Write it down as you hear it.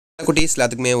குட்டீஸ்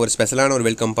எல்லாத்துக்குமே ஒரு ஸ்பெஷலான ஒரு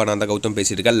வெல்கம் பண்ண அந்த கௌதம்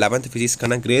பேசியிருக்கேன் 11th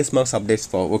ஃபிசிக்ஸ்க்கான கிரேஸ் மார்க்ஸ் அப்டேட்ஸ்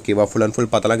ஓகேவா ஃபுல் அண்ட் ஃபுல்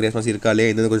பார்த்தலாம் கிரேஸ் மார்க்ஸ் இருக்காலே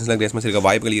எந்த கொஸ்டின்ஸ்லாம் கிரேஸ் மார்க்ஸ் இருக்க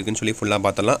வாய்ப்புகள் இருக்குன்னு சொல்லி ஃபுல்லாக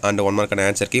பார்த்தலாம் அண்ட் 1 மார்க்கான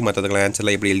ஆன்சர் கி மற்றதுக்கான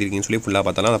ஆன்சர்லாம் எப்படி எழுதிருக்கீங்கன்னு சொல்லி ஃபுல்லாக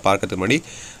பார்த்தலாம் அதை பார்க்கறதுக்கு முன்னாடி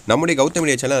நம்முடைய கௌதம்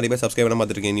மீடியா சேனல் நிறைய பேர் சப்ஸ்கிரைப் பண்ண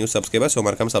பார்த்துருக்கீங்க நியூஸ் சப்ஸ்கிரைபர் ஸோ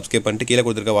மறக்காம சப்ஸ்கிரைப் பண்ணிட்டு கீழே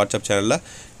கொடுத்துருக்க வாட்ஸ்அப் சேனலில்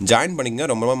ஜாயின் பண்ணிக்கங்க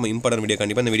ரொம்ப இம்பார்ட்டன்ட் வீடியோ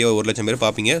கண்டிப்பாக இந்த வீடியோ 1 லட்சம் பேர்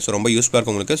பார்ப்பீங்க ஸோ ரொம்ப யூஸ்ஃபுல்லாக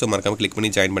இருக்கும் உங்களுக்கு ஸோ மறக்காம கிளிக்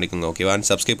பண்ணி ஜாயின் பண்ணிக்கோங்க ஓகேவா அண்ட்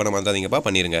சப்ஸ்கிரைப் பண்ண மாட்டாதீங்கப்பா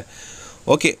பண்ணிடுங்க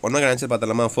ஓகே ஒன்றாக ஆன்சர்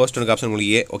பார்த்தலாமா ஃபர்ஸ்ட் ஒன்று ஆப்ஷன்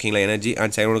உங்களுக்கு ஏ ஓகேங்களா எனர்ஜி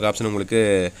அண்ட் செகண்ட் ஒன்று ஆப்ஷன் உங்களுக்கு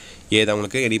ஏ தான்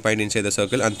உங்களுக்கு any point inside the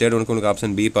circle and third ஒன்று உங்களுக்கு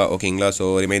ஆப்ஷன் பி பா ஓகேங்களா so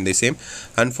remain the same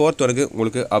and fourth ஒனுக்கு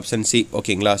உங்களுக்கு ஆப்ஷன் சி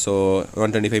ஓகேங்களா ஸோ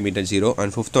 125 மீட்டர் 0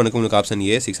 அண்ட் ஃபிஃப்த் ஒனுக்கு உங்களுக்கு option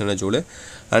A 600 joule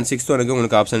and sixth ஒனுக்கு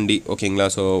உங்களுக்கு ஆப்ஷன் டி ஓகேங்களா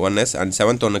ஸோ 1s அண்ட்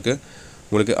செவன்த் ஒனுக்கு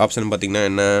உங்களுக்கு ஆப்ஷன் பார்த்தீங்கன்னா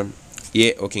என்ன ஏ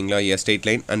ஓகேங்களா ஏ ஸ்ட்ரெயிட்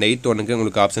லைன் அண்ட் எயித் ஒனுக்கு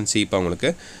உங்களுக்கு ஆப்ஷன் சி இப்போ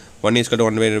உங்களுக்கு 1 =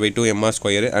 1/2 mr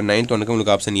ஸ்கொயர் அண்ட் 9th ஒனுக்கு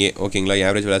உங்களுக்கு ஆப்ஷன் ஏ ஓகேங்களா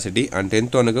ஆவரேஜ் வெலாசிட்டி அண்ட்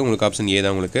 10th ஒனுக்கு உங்களுக்கு ஆப்ஷன் ஏ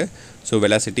தான் உங்களுக்கு ஸோ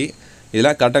வெலாசிட்டி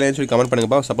இதெல்லாம் கரெக்டாக சொல்லி கமெண்ட்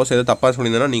பண்ணுங்கப்பா சப்போஸ் எதாவது தப்பாக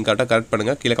சொல்லியிருந்தா நீங்கள் கரெக்டாக கரெக்ட்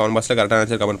பண்ணுங்கள் கீழே கமெண்ட் பாக்ஸில் கரெக்டாக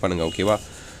ஆன்சர் கமெண்ட் பண்ணுங்கள் ஓகேவா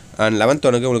அண்ட் 11th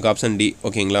ஒனுக்கு உங்களுக்கு ஆப்ஷன் டி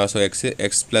ஓகேங்களா so x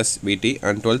 + vt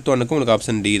and 12th ஒனுக்கு உங்களுக்கு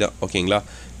ஆப்ஷன் டி தான் ஓகேங்களா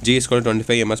g =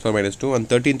 25 ms/-2 அண்ட்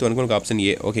 13th ஒனுக்கு உங்களுக்கு ஆப்ஷன்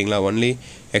ஏ ஓகேங்களா only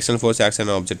external force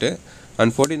action object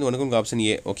and 14th ஒனுக்கு உங்களுக்கு ஆப்ஷன்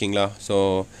ஏ ஓகேங்களா ஸோ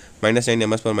 -9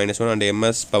 ms/-1 அண்ட்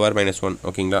ms/-1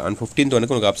 ஓகேங்களா அண்ட் 15th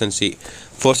ஒனுக்கு உங்களுக்கு option C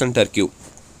force and டர்க்யூ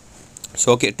so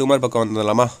okay 2 mark பக்கம்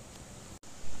வந்துடலாமா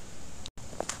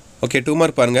ஓகே 2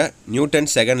 மார்க் பாருங்கள் நியூட்டன்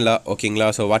செகண்ட் லா ஓகேங்களா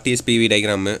so what is PV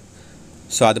diagram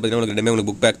so அது பார்த்தீங்கன்னா உங்களுக்கு ரெண்டுமே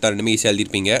உங்களுக்கு புக் பேக் தான் ரெண்டுமே ஈஸியாக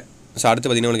எழுதிருப்பீங்க ஸோ அடுத்து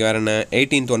பார்த்தீங்கன்னா உங்களுக்கு வேறு என்ன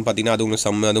 18th ஒன் பார்த்தீங்கன்னா அது உங்களுக்கு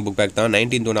சம் அதுவும் புக் பேக் தான்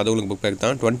 19th ஒன் அது உங்களுக்கு புக் பேக்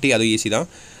தான் 20 அதுவும் ஈஸி தான்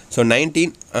so 19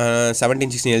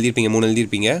 17 16 எழுதிருப்பீங்க 3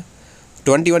 எழுதிருப்பீங்க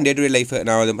 21 day to day life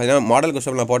நான் அது பார்த்தீங்கன்னா மாடல்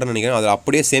கொஸ்டின் நான் போட்டேன்னு நினைக்கிறேன் அது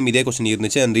அப்படியே சேம் இதே கொஸ்டின்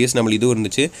இருந்துச்சு அண்ட் ரீசனபிள் இதுவும்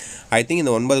இருந்துச்சு ஐ திங்க்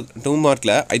இந்த 2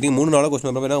 மார்க்கில் ஐ திங்க் 3 நாள்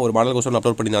கொஸ்டின் பேப்பர் ஒரு மாடல் கொஸ்டின்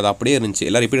அப்லோட் பண்ணியிருந்தேன் அது அப்படியே இருந்துச்சு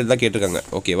எல்லாம் ரிப்பீட் தான் கேட்டிருக்காங்க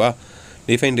ஓகேவா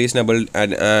define reasonable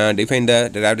and define the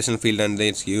gravitational field and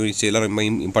units எல்லாம் ரொம்ப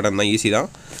இம்பார்ட்டன்ட் தான் ஈஸி தான்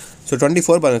ஸோ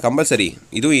 24 பாருங்கள் கம்பல்சரி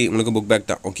இதுவும் உங்களுக்கு புக் பேக்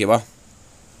தான் ஓகேவா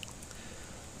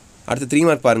அடுத்து 3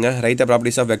 மார்க் பாருங்கள் right the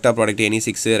properties of vector product any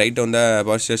 6 right on the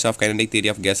positives of kinetic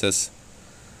theory of cases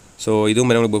so இதுவும்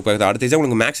உங்களுக்கு புக் பேக் தான் அடுத்த எக்ஸாம்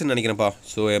உங்களுக்கு மேக்ஸ்ன்னு நினைக்கிறேன்ப்பா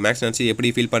ஸோ மேக்ஸ் நினச்சி எப்படி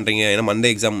ஃபீல் பண்ணுறீங்க ஏன்னா மண்டே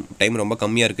எக்ஸாம் டைம் ரொம்ப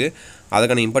கம்மியாக இருக்குது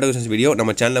அதுக்கான இம்பார்ட்டன்ஸ் வீடியோ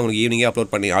நம்ம சேனலில் உங்களுக்கு ஈவினிங்கே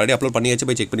அப்லோட் பண்ணி ஆல்ரெடி அப்லோட் பண்ணி வச்சு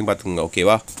போய் செக் பண்ணி பார்த்துக்கோங்க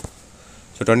ஓகேவா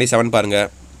ஸோ 27 பாருங்கள்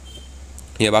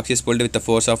A box is pulled with the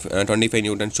force of 25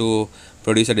 newtons to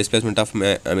produce a displacement of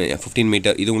 15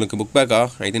 meter இது உங்களுக்கு புக் பேக்கா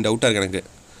ஐ திங்க் டவுட்டாக இருக்குது எனக்கு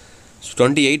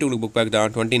 28 உங்களுக்கு புக் பேக்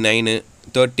தான் 29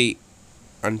 30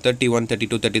 அண்ட் 31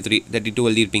 32 33 32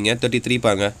 எழுதிருப்பீங்க 33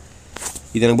 பாருங்க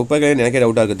இது எனக்கு புக் பேக்கில் எனக்கே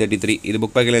டவுட்டாக இருக்குது 33 இது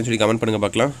புக் பேக்கில்னு சொல்லி கமெண்ட் பண்ணுங்கள்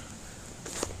பார்க்கலாம்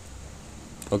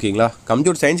ஓகேங்களா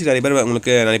கம்ப்யூட்டர் சயின்ஸ் நிறைய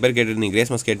பேர் கேட்டுருந்தீங்க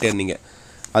கிரேஸ் மார்க்ஸ் கேட்டே இருந்தீங்க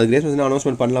அது கிரேஸ் மார்க்ஸ்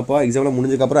அனௌன்ஸ்மெண்ட் பண்ணலப்பா எக்ஸாமில்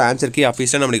முடிஞ்சதுக்கப்புறம் ஆன்சர் கீ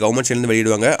ஆஃபீஸில் நம்மளுக்கு கவர்மெண்ட் சைட்லேருந்து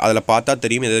வெளியிடுவாங்க அதில் பார்த்தா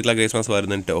தெரியும் எதுக்கெல்லாம் கிரேஸ் மார்க்ஸ்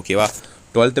வருதுன்ட்டு ஓகேவா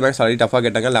 12th மேக்ஸ் ஆல்ரெடி டஃபாக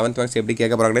கேட்டாங்க 11th மேக்ஸ் எப்படி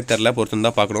கேட்க போகிறாங்கன்னே தெரில பொறுத்து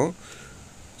தான் பார்க்கணும்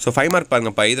ஸோ 5 மார்க்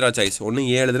பாருங்கப்பா இதரா சாய்ஸ் ஒன்று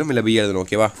ஏ எழுதணும் இல்லை பி எழுதணும்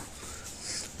ஓகேவா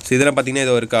ஸோ இதில் பார்த்தீங்கன்னா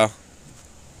ஏதோ இருக்கா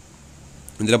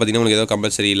இதில் பார்த்தீங்கன்னா உங்களுக்கு ஏதோ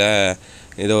கம்பல்சரியில்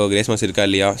ஏதோ கிரேஸ் மார்க்ஸ் இருக்கா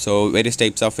இல்லையா so various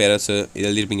types of errors இது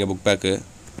எழுதிருப்பீங்க புக் பேக்கு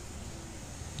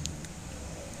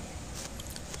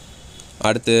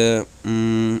அடுத்து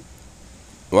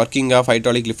ஒர்க்கிங் ஆஃப்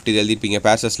ஹைட்ராலிக் லிஃப்ட் இது எழுதிருப்பீங்க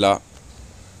பேசஸ்லாம்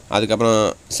அதுக்கப்புறம்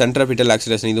சென்ட்ரிபிட்டல்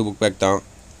ஆக்சிலரேஷன் இது புக் பேக் தான்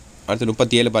அடுத்து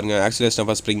 37 பாருங்கள் acceleration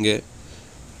of spring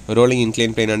rolling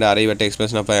incline plane and அரை வெட்ட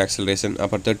எக்ஸ்பிரஷன் ஆஃப் ஆக்சிலரேஷன்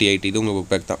அப்புறம் 38 இது உங்கள்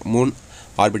புக் பேக் தான் Moon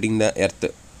orbiting the earth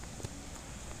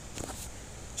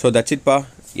so that's இட்பா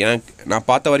எனக்கு நான்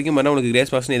பார்த்த வரைக்கும் பண்ணால் உங்களுக்கு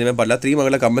கிரேஸ் மார்க்ஸ்னு எதுவுமே பண்ணல 3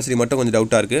 மார்க்கில் கம்பல்சரி மட்டும் கொஞ்சம்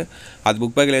டவுட்டாக இருக்குது அது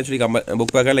புக் பேக்கில் சொல்லி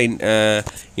புக் பேக்கில்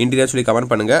இன்டீரியர் சொல்லி கமெண்ட்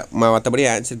பண்ணுங்கள் மற்றபடி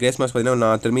ஆன்சர் கிரேஸ் மார்க்ஸ் பார்த்தீங்கன்னா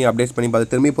நான் திரும்பி அப்டேட் பண்ணி பார்த்து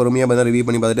திரும்பி பொறுமையாக பார்த்தா ரிவ்யூ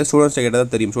பண்ணி பார்த்துட்டு ஸ்டூடெண்ட்ஸ் கேட்டால்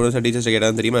தான் தெரியும் ஸ்டூடெண்ட்ஸ் டீச்சர்ஸ்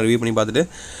கேட்டால் தெரியும் நான் ரிவ்யூ பண்ணி பார்த்துட்டு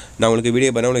நான் உங்களுக்கு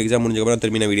வீடியோ பண்ணால் உங்களுக்கு எக்ஸாம் முடிஞ்சக்கப்புறம்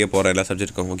திரும்பி நான் வீடியோ போகிறேன் எல்லா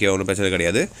சப்ஜெக்ட்டுக்கும் ஓகே ஒன்றும் பிரச்சனை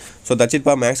கிடையாது so that's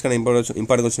இட்பா மேக்ஸ்க்கான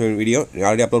important question video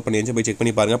already upload பண்ணி வச்சு போய் செக்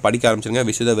பண்ணி பாருங்கள் படிக்க ஆரம்பிச்சிருங்க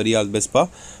wish the very all பெஸ்ட்பா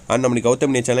and நம்மளுக்கு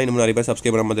கௌதம் மீடியா சேனல் இன்னும் நிறைய பேர்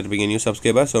சப்ஸ்கிரைப் பண்ண பார்த்துருப்பீங்க நியூஸ்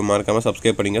சப்ஸ்கிரைபர் ஸோ மறக்காமல்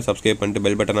சப்ஸ்கிரைப் பண்ணிட்டு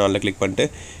பெல் பட்டன் ஆனில் கிளிக் பண்ணிட்டு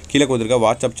கீழே கொடுத்துருக்க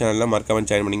வாட்ஸ்அப் சேனலில் மறக்காம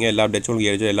ஜாயின் பண்ணிங்க எல்லா அப்டேட்ஸும்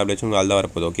உங்களுக்கு எல்லா அப்டேட்ஸும் உங்களுக்கு ஆல் தான்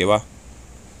வரப்போகுது ஓகேவா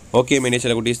ஓகே மீனே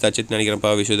சில குட்டீஸ் தச்சிட்டு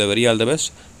நினைக்கிறேன்ப்பா wish the very all the best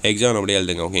exam அப்படியே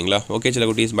எழுதுங்க ஓகேங்களா ஓகே சில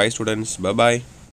குட்டீஸ் பை ஸ்டூடெண்ட்ஸ் பாய்